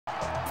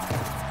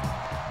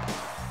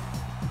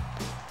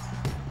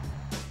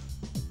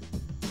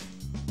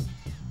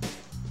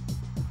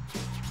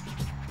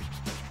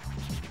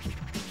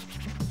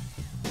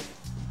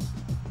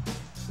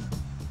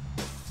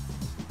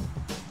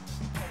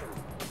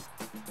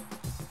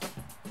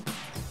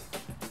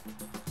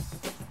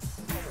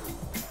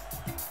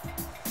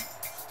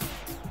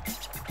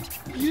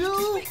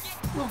You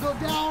will go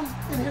down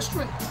in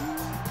history.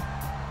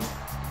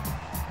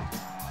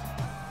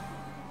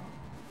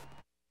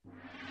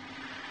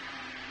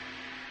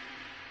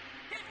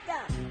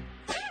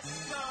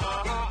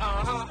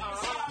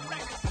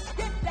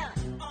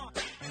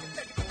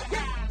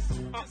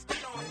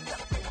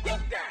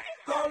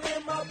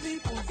 Calling my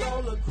peoples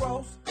all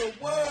across the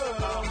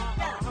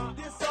world.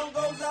 This song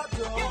goes out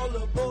to all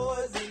the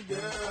boys and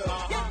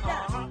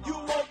girls. You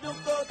want them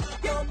thugs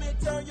to come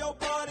and turn your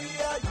party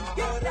out. You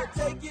gotta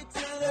take it to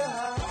the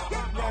high.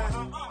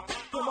 Now,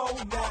 come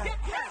on now.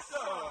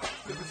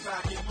 Slip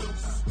inside, get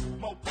loose.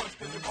 More punch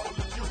than your bowl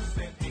of juice.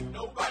 And ain't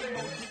nobody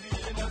more TV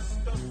than us.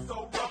 Stuff so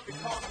rough it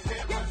causes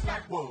head rush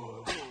like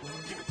whoa.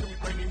 Give it to me,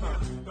 bring it here.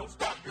 Don't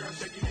stop, girl.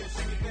 Shake it here,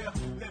 shake it there.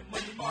 Let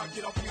money mark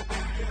get off your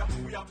baby there.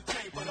 We off the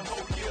chain for the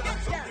whole year.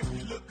 So if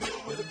you look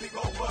good with a big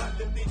old butt,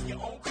 live in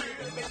your own crib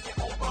and make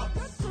your own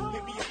bucks.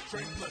 Hit me up,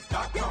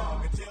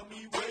 TradePlus.com and tell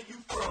me where you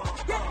from.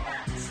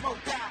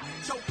 Smoke out,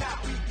 choke out,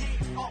 we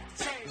get off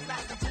the chain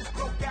like we just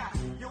broke out.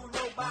 You don't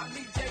know about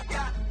me, J.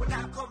 Got when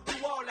I come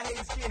through, all the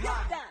haters get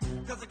hot.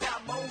 Cause I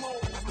got more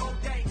hoes, more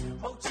game,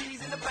 more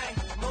cheese in the bank,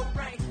 more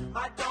rain.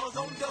 My dogs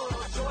on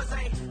doors, yours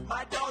ain't.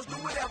 My dogs do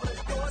whatever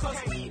the doors can't.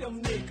 Cause we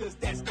them niggas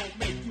that's gon'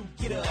 make you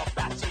get up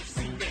out your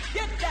seat.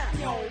 Get down.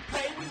 We don't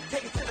play, we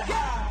take it to the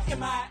high.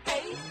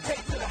 MIA, take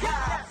it to the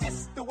high.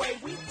 This the way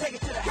we take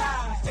it to the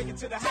high. Take it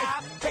to the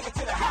high, take it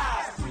to the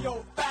high.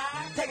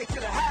 305, take it to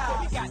the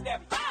high. We got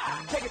that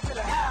fire, take it to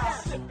the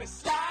high. Slip and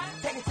slide,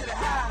 take it to the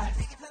high.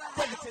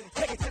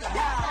 Take it to the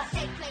high.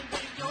 Hey, play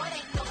radio, it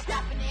ain't no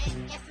stopping it.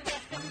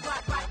 SNS, then we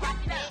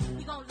rockin' it.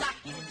 We gon' lock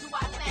in and do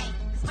our thing.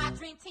 It's my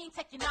dream team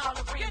taking all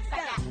the rings. I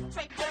got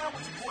Trey Down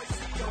with your boy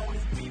CEO.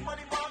 It's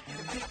B-Money Mark and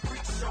the Big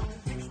Freak Show.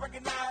 Niggas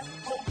recognize,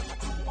 hold you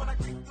two when I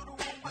creep through the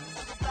room. My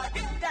sisters like,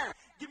 get down.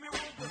 Give me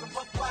room cause I'm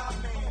buck wild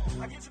man.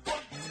 I get you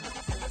funk, get you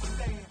loose in the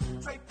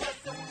stand. Trey Plus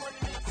and we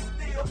running it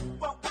still.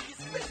 Bump when you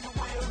spin the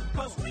wheel.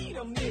 Cause we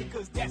them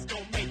niggas that's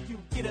gon' make you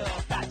get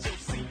up out your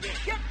seat.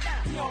 Get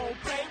down. We don't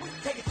play, we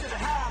take it to the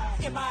high.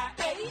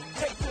 MIA,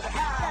 take it to the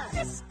high.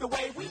 This the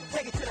way we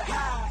take it to the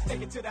high.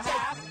 Take it to the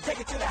high, take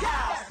it to the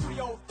high.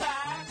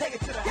 305, take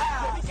it to the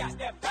high. We got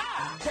that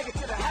fire, take it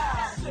to the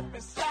high. Slip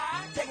and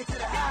slide, take it to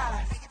the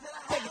high.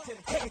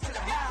 Take it to the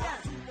high.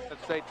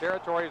 State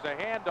territory is a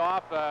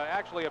handoff,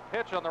 actually a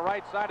pitch on the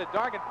right side of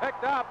Dargan,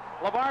 picked up.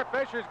 LeVar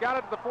Fisher's got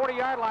it to the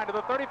 40-yard line, to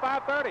the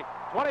 35-30,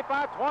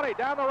 25-20,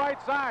 down the right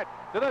side,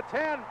 to the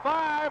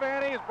 10-5,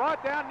 and he's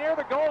brought down near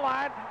the goal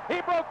line. He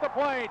broke the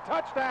plane.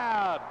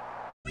 Touchdown.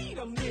 We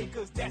them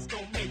niggas that's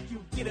gonna make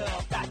you get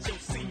up out your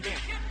seat.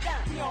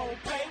 We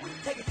don't play, we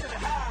take it to the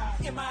high.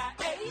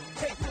 MIA,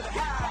 take it to the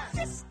high.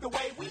 This the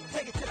way we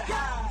take it to the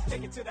high.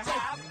 Take it to the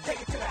high,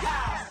 take it to the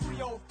high.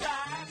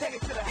 305, take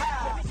it to the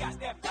high. We got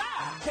that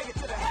fire, take it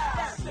to the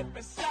high. Slip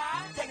and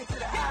slide, take it to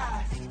the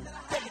high.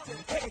 Take it to the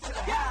high. Take it to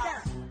the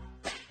high.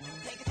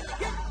 Take it to the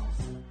house.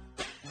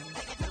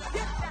 Take it to the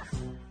house.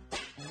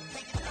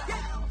 Take it to the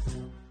house.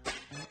 Take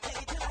it to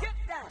the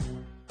house.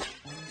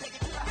 Take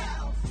it to the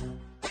house.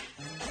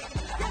 Take it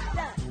to the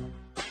house.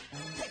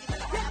 Take it to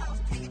the house.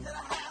 Take it to the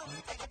house.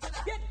 Take it to the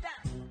house.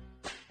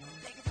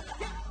 Take it to the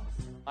house.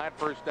 Line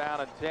first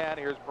down and 10.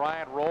 Here's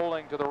Bryant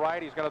rolling to the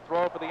right. He's going to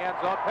throw for the end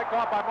zone. Picked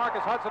off by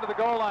Marcus Hudson to the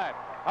goal line.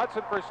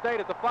 Hudson for State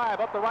at the 5,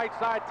 up the right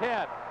side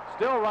 10.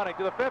 Still running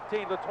to the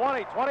 15, the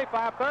 20,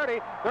 25, 30,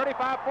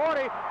 35,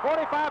 40,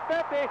 45,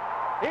 50.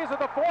 He's at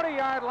the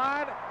 40-yard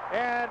line.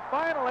 And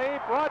finally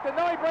brought the,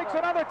 no, he breaks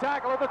another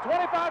tackle at the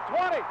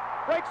 25-20.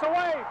 Breaks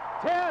away,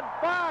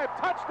 10-5,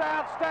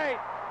 touchdown State.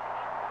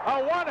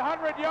 A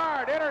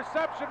 100-yard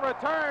interception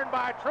return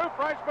by true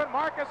freshman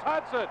Marcus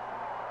Hudson.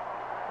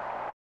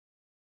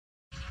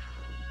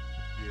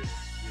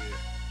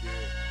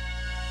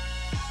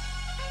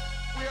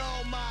 We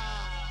all mine.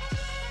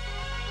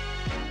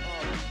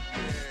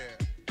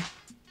 Yeah.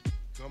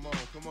 Come on.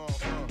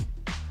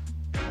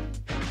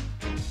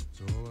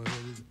 So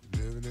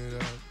living it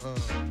up.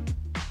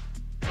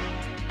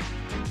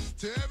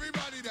 To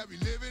everybody that be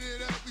living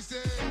it up, we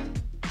say.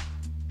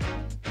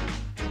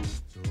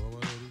 So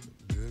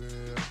living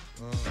it up.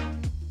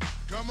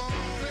 Come on,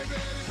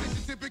 baby,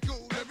 it's a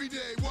typical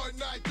everyday one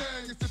night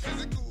thing. It's a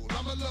physical.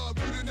 I'ma love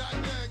you tonight,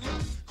 dang.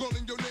 Look,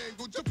 calling your name,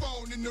 go jump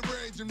on in the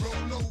range and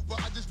roll over.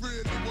 I just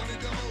really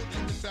wanted to hold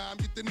you. The time,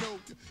 get to know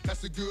you.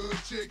 That's a good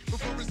chick.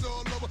 Before it's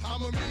all over,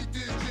 I'ma meet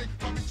this chick.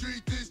 Probably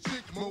treat this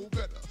chick more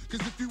better. Cause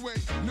if you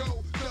ain't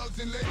know, thugs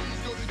and ladies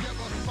go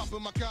together.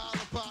 Popping my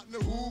collar partner,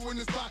 who in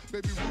the spot?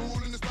 Baby,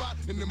 rule in the spot,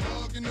 in the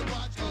mug, in the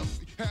watch.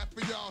 Half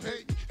of y'all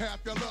hate me,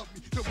 half y'all love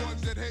me. The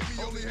ones that hate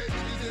me only hate me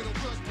cause they don't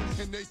trust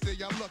me. And they say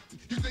I'm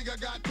lucky. You think I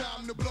got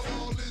time to blow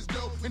all this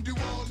dough and do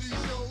all these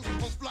shows?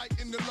 On flight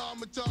in the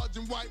llama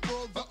charging white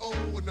robes.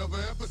 Uh-oh,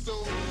 another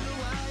episode.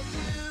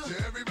 To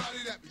everybody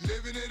that be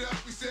living it up,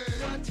 we say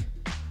what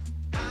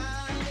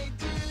I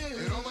do.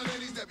 And all my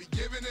ladies that be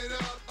giving it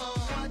up,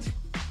 what you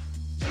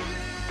do.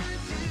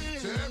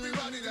 To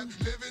everybody that be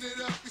living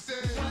it up, we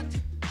say what do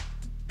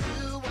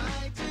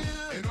I do.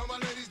 And all my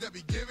ladies that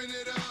be giving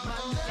it up,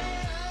 come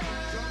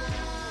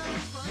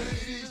on,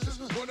 ladies, just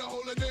wanna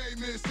hold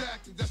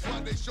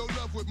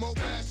more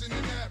passion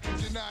than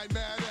average, and I ain't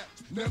mad at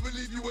you. Never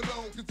leave you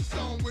alone, cause the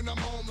song when I'm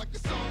home, like the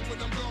song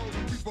when I'm gone.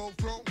 We both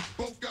grown,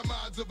 both got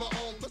minds of our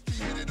own. Let's be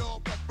hit it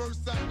off at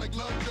first sight like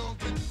love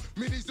Jones.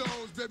 Many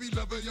zones, baby,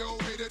 lover, yo,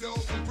 hate it all.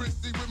 From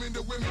prissy women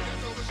to women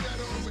that's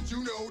overshadowed. But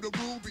you know the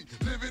Ruby,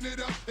 living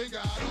it up, ain't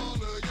got all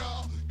of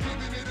y'all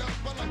giving it up.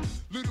 I like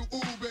little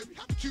ooh, baby,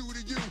 how cute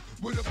are you?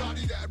 With a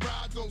body that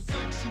rides on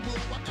sexual.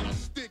 I got a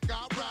stick,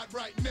 I'll ride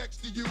right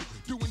next to you.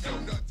 Doing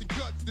donuts and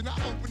cuts, then I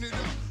open it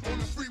up. On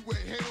the freeway,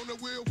 hand on the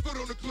wheel, foot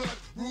on the clutch.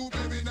 Rule,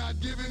 baby, not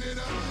giving it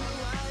up.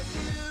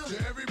 To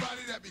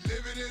everybody that be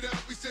living it up,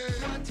 we say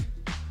what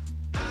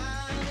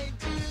I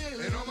do.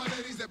 And all my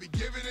ladies that be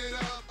giving it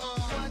up.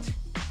 What you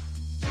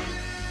do.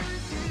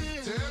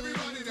 To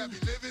everybody that be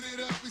living it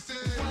up, we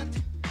say what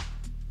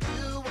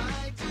do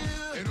I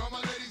do. And all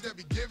my ladies that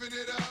be giving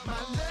it up. My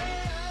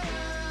love.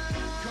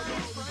 Come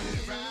on, we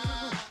get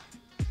right.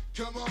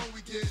 Come on,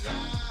 we get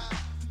live.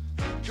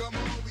 Come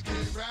on, we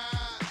get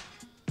right.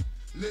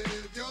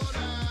 Live your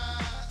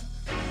life.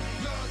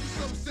 Love, you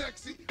so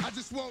sexy. I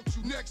just want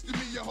you next to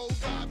me. Your whole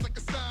vibe's like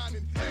a sign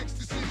in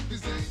ecstasy.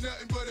 This ain't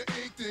nothing but an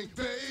ink thing,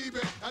 baby.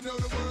 I know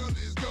the world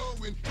is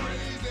going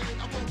crazy.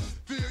 I won't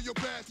feel your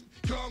passion.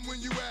 Come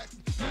when you act,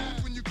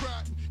 laugh when you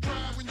cry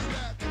when you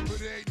laugh.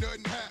 But ain't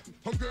nothing happen.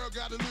 Homegirl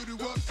got a little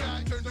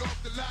uptight, turned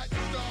off the light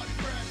and started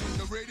crashing.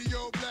 The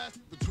radio blast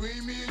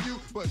between me and you,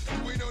 but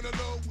you ain't on the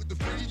low with the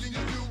feeling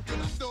you do. Cause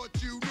I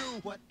thought you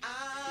knew what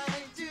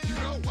I do. You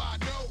know I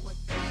know what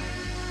I do.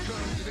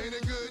 Cause it ain't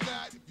a good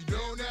night if you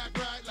don't act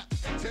right like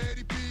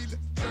Teddy P.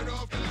 Let's turn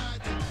off the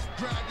lights and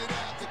grind it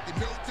out. Take the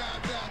no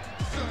times out,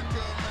 the sun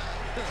come out.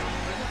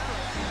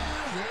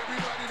 To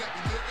everybody that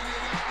be living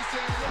it up, we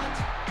say what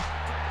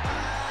I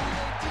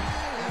do.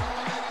 And all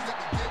my ladies that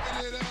be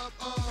giving it up,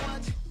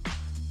 what you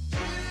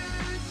do.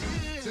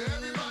 To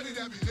everybody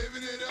that be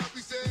living it up,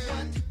 we say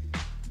what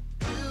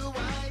do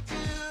I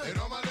do. And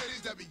all my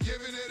ladies that be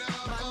giving it up,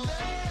 come on.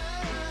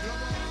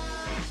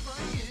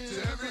 To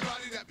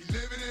everybody that be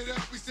living it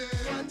up, we say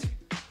what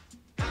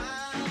I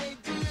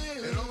do.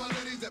 And all my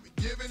ladies that be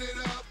giving it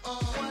up,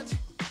 what you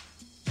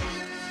do.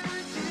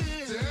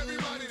 To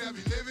everybody that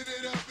be living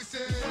it up, we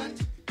say what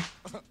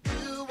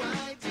do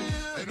I do.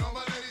 And all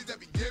my ladies that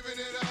be giving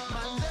it up,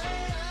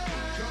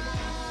 come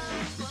on,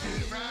 we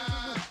get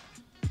right.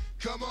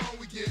 Come on,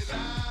 we get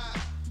live.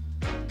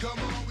 Come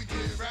on, we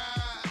get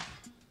right.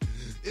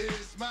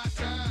 It's my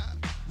time,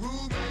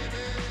 Rue,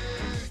 baby.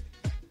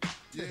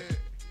 Yeah.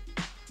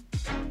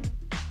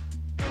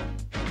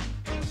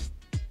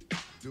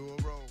 Do a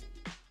roll.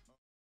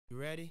 You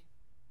ready?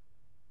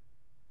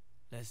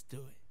 Let's do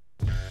it.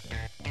 Yeah.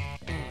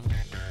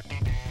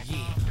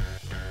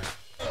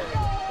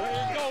 Here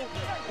it go.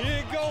 Here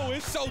it go.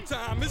 It's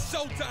showtime. It's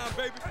showtime,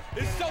 baby.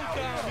 It's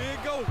showtime. Here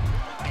it go.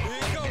 Here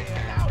it go.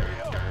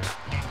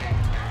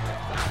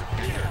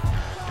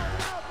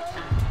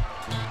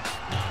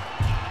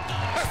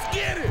 Let's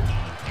get it.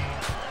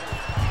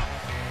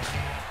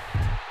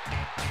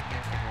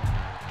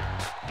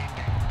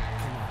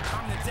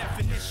 I'm the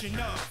definition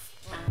of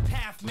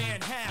half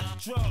man,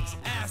 half drugs.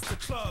 Ask the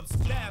clubs,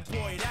 bad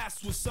boy,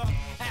 that's what's up.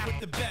 At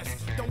the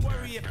best. Don't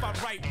worry if I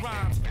write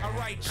rhymes, I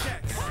write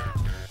checks.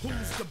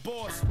 Who's the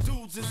boss?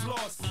 Dudes is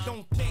lost.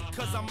 Don't think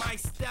cause I'm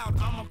iced out,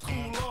 I'ma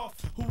cool off.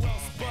 Who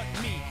else but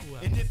me?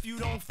 And if you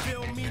don't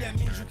feel me, that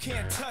means you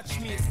can't touch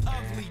me. It's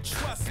ugly,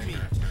 trust me.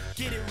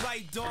 Get it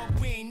right, dog,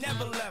 we ain't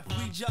never left.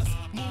 We just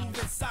move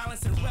in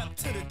silence and rep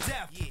to the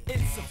death.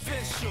 It's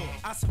official,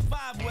 I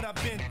survived what I've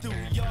been through.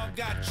 Y'all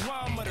got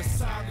drama, the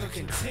saga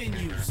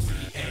continues. We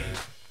ain't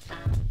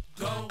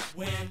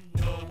going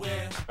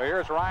nowhere.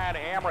 Here's Ryan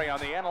Amry on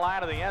the end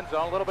line of the end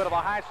zone. A little bit of a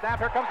high snap.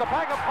 Here comes the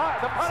punt. The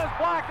punt is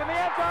blocked in the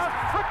end zone.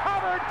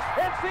 Recovered.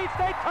 NC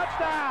State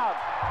touchdown.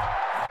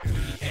 We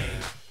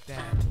ain't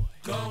that boy.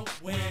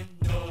 Going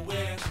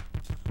nowhere.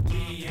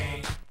 We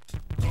ain't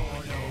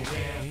going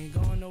nowhere. We ain't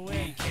going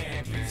nowhere. We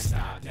can't be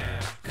stopped now.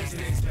 Cause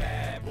it's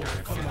bad boy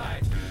for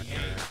life.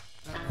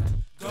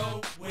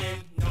 We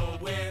ain't going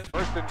nowhere.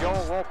 First and goal,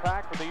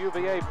 Wolfpack from the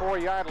UVA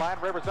 4-yard line.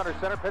 Rivers under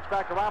center, pitch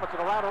back to Robinson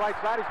around the right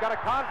side. He's got a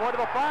convoy to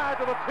the 5,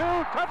 to the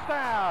 2,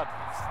 touchdown.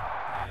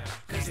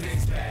 Cause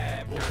it's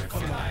bad boy for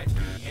life.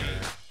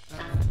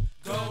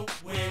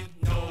 We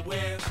ain't going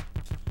nowhere.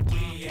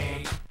 We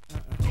ain't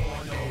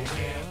going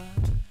nowhere.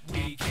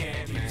 We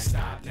can't be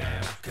stopped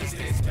now. Cause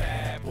it's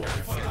bad boy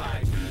for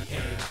life.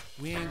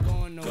 We ain't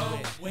going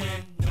nowhere. We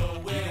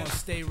gonna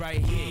stay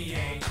right here. We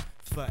ain't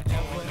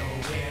forever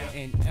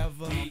and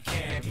ever. We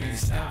can't be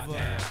stopped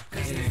now.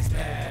 Cause it's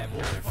bad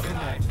boy for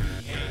life.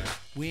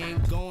 We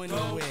ain't going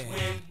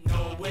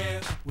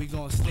nowhere. We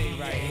gonna stay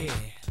right here.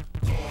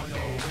 We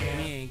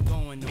ain't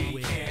going nowhere.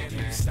 We can't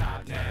be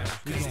stopped now.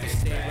 We gonna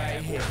stay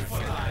right here for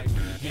life.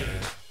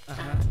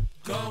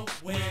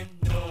 Going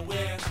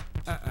nowhere.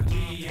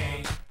 We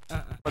ain't.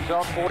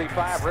 Zone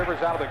 45,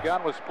 Rivers out of the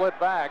gun with split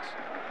backs.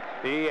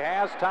 He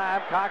has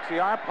time, cocks the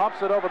arm,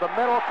 pumps it over the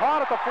middle,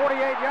 caught at the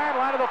 48-yard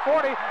line of the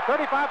 40,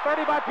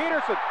 35-30 by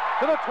Peterson,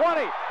 to the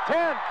 20,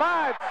 10,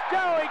 5,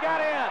 still he got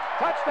in,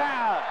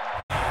 touchdown.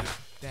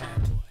 That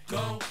boy.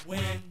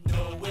 Going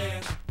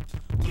nowhere.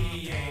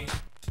 We ain't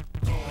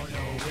going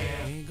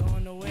nowhere. We ain't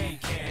going nowhere. We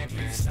can't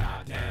be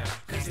stopped now,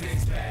 cause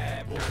it's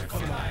bad boy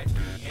for life.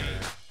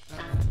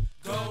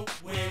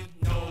 We ain't going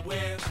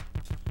nowhere.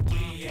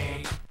 We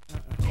ain't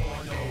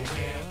going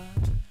nowhere.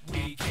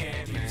 We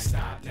can't be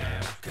stopped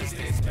now, cause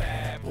it's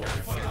bad boy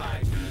for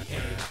life.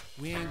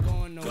 We ain't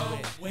going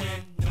nowhere.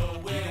 Going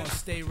nowhere. We gon'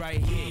 stay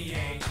right We here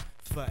ain't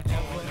forever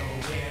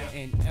nowhere.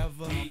 and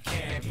ever. We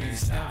can't be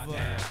stopped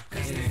now,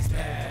 cause it's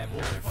bad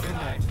boy for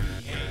life.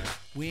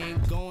 We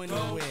ain't going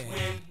nowhere.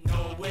 Going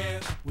nowhere.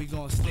 We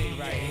gon' stay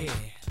right here.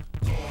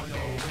 Going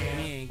nowhere.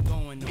 We ain't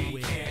going We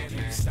nowhere. can't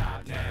be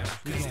stopped now,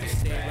 We cause gon' it's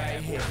stay bad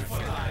right boy here. for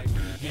life.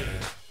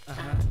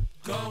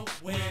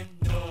 Going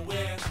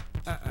nowhere.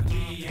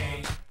 We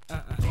ain't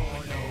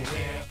going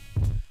nowhere.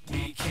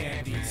 We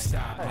can't be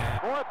stopped now.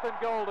 4th and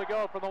goal to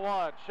go from the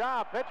 1.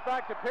 Shaw pitch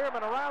back to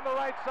Pierman around the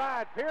right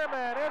side.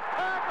 Pierman is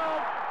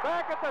tackled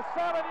back at the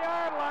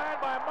 7-yard line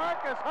by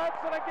Marcus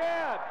Hudson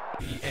again.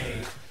 We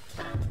ain't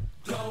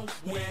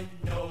going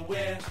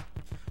nowhere.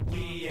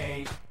 We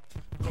ain't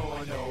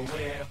going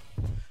nowhere.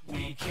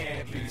 We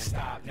can't be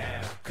stopped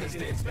now, cause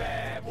it's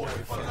bad boy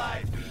for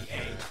life. We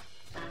ain't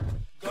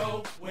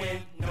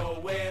going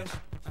nowhere.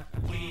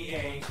 We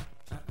ain't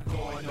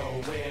going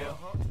nowhere.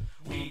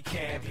 We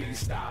can't be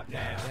stopped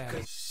now,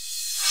 cause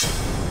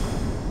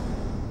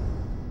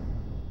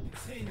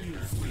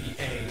continues. We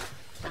ain't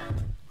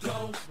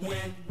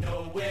going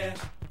nowhere.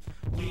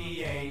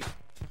 We ain't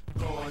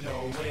going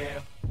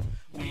nowhere.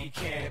 We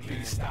can't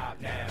be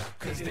stopped now,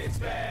 cause it's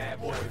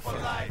bad boy for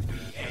life. We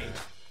ain't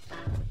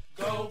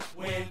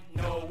going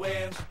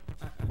nowhere.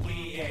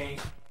 We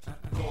ain't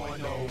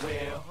going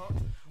nowhere.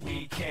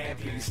 We can't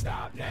be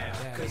stopped now,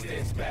 cause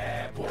it's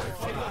bad boy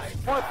for life.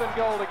 4th and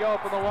goal to go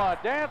from the 1.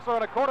 Dancer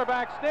on a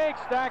quarterback sneak,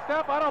 stacked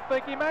up. I don't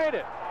think he made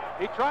it.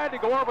 He tried to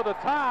go over the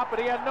top, but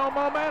he had no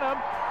momentum.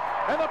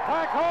 And the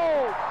puck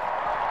holds.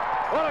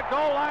 What a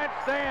goal line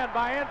stand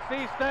by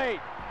NC State.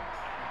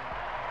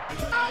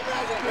 Game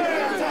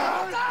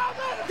time!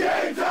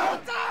 Game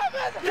time!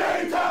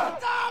 Game time!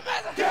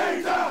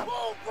 Game time!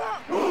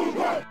 Move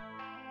right!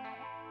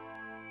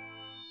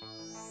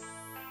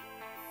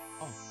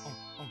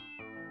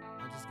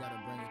 I just gotta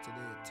bring it to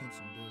their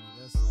attention, Dirty.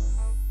 That's all.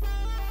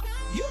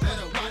 You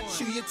better watch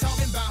who you're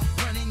talking about.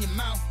 Running your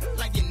mouth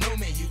like you know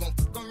me. You gon'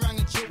 fuck around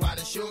and chill out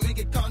and show me.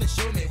 Get caught and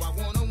show me. Why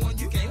one-on-one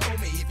you can't hold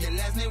me. If your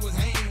last name was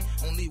Haynes,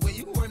 only way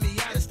you can work me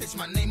out is stitch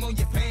my name on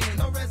your pants.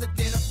 No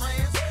resident of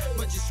France,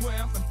 but you swear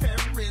I'm from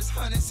Paris.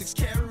 106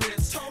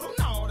 carats. Total,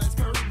 no, that's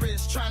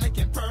Paris. Trying to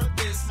compare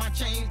this. My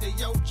chain to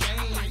your chain.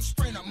 I might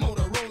sprint a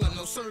Motorola.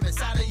 No service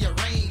out of your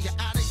range. You're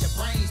out of your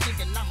brains.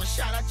 Thinking I'ma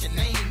shout out your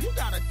name. You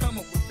gotta come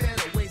up with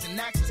better ways and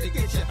actions to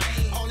get your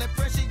vein. All that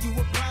pressure you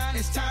applying,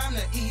 it's time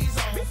to ease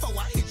off. Before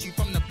I hit you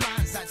from the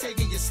blind side,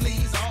 taking your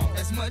sleeves off.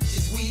 As much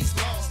as we's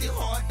lost, still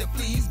hard to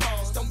please,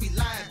 boss. Don't be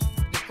lying,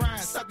 the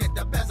crying, suck it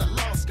up as a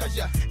loss. Cause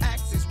your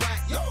axe is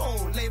whack, your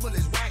whole label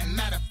is whack.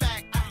 Matter of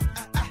fact,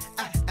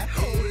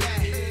 hold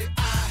that.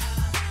 I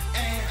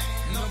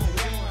am number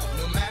one.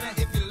 No matter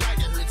if you like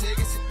it, take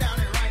it, sit down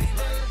and write it.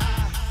 I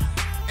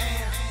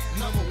am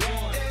number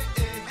one.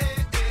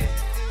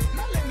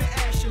 Now let me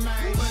ask you,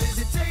 man, what does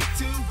it take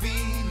to be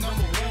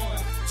number one?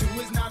 2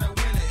 is not a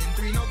winner, and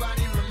 3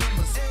 nobody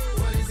remembers.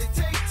 What does it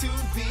take to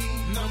be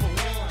number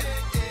one?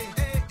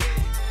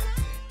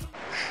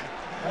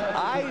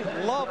 I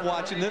love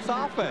watching this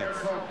offense.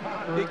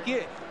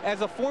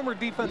 As a former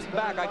defensive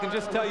back, I can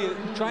just tell you,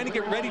 trying to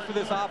get ready for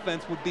this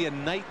offense would be a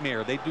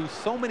nightmare. They do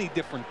so many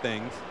different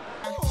things.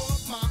 I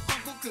hope my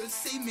uncle could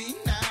see me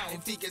now.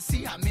 If he could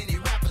see how many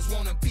rappers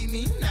wanna be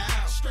me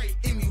now. Straight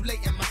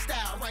emulating my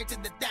style, right to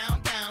the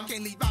downtown.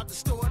 Can't leave out the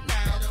store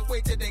now. Better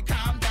wait till they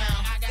calm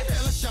down. I got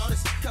hella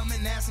shorties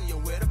coming asking you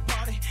where the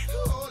party.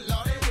 Oh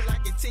lordy, will I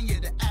continue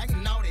to act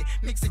naughty?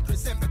 Mix it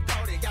Chris and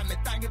Bacardi, got me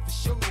thinking for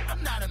sure.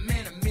 I'm not a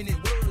man of many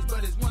words,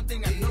 but it's one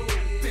thing I know.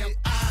 Pimp,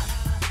 I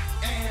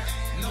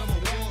am number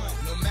one.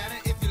 No matter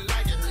if you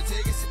like it or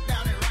take it, sit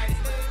down and write it.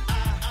 I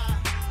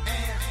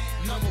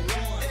am number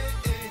one.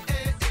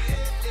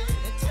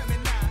 And tell me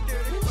now,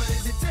 Dirty, what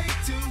does it take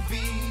to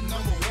be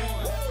number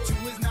one?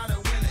 2 is not a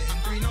winner,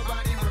 and 3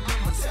 nobody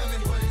remembers. Tell me,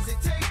 what does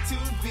it take to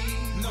be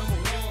number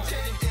one?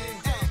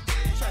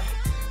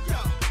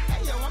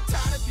 Yo, I'm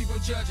tired of people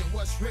judging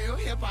what's real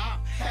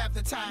hip-hop. Half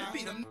the time, it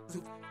be them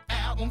who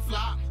album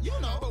flop. You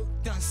know, boat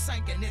done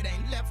sank and it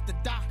ain't left the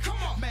dock. Come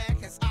on, man,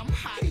 cause I'm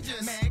hot. He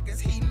just mad cause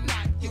he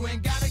not. You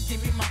ain't gotta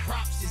give me my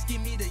props, just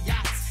give me the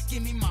yachts.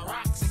 Give me my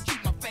rocks and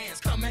keep my fans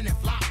coming in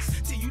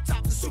flocks. Till you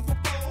top the Super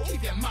Bowl,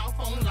 keep your mouth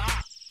on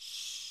lock.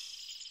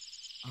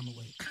 I'ma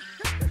wait.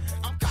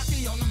 I'm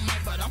cocky on the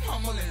mic, but I'm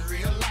humble in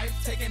real life.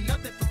 Taking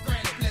nothing for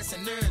granted,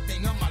 blessing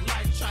everything of my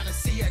life. Trying to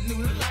see a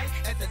new light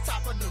at the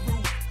top of the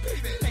roof.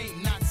 Baby,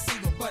 ain't not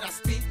single, but I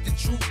speak the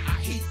truth. I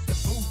heat the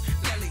booth,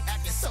 Nelly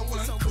acting so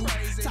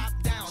uncool. Top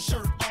down,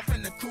 shirt off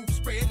in the coupe,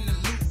 spreading the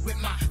loot with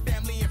my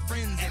family and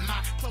friends and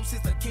my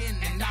closest of kin.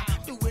 And I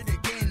do it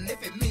again.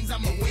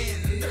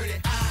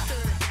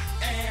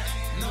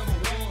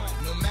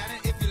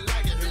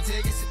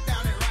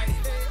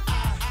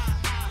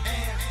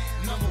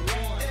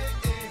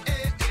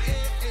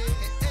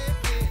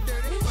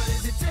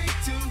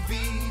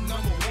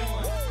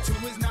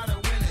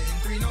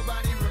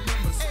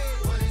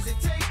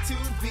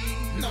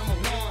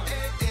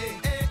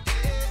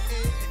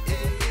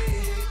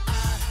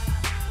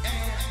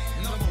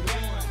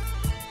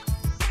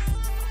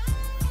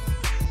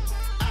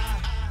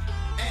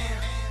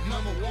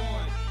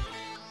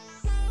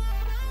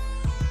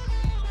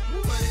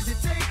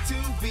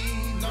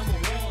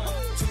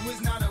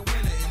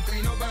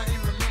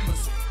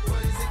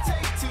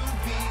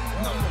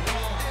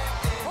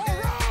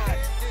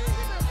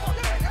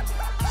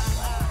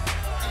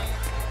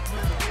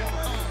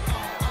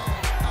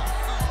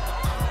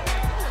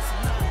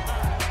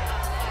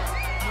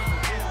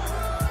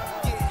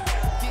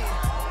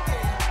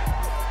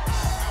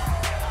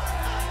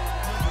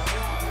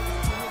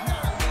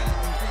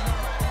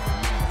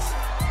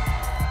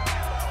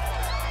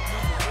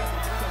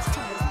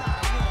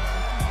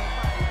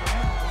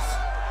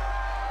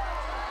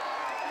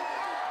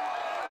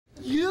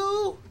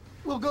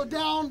 go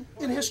down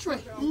in history.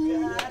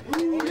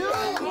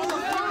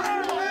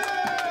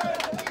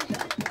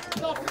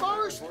 The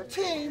first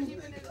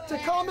team to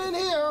come in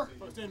here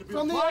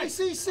from the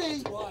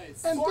ACC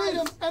and beat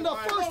them, and the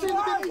first team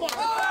to beat them.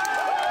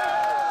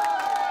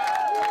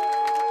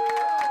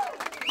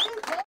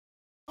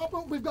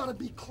 We've got to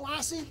be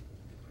classy.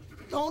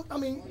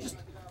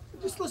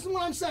 Just listen to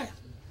what I'm saying.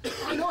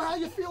 I know how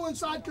you feel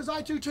inside, because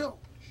I do too.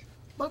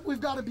 But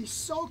we've got to be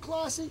so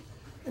classy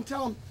and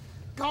tell them,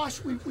 gosh,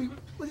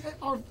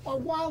 our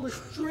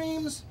wildest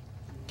dreams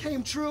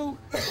came true,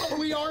 but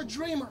we are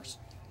dreamers.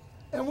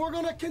 And we're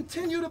going to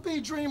continue to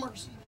be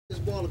dreamers. This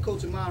ball, the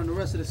coach of mine and the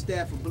rest of the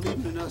staff for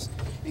believing in us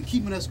and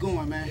keeping us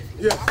going, man.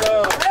 Yes,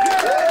 sir.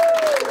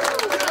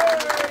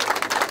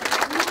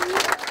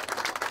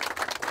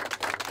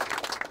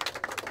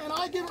 And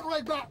I give it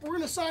right back. We're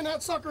going to sign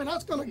that sucker, and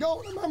that's going to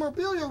go in the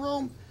memorabilia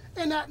room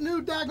in that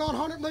new daggone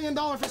 $100 million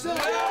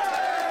facility.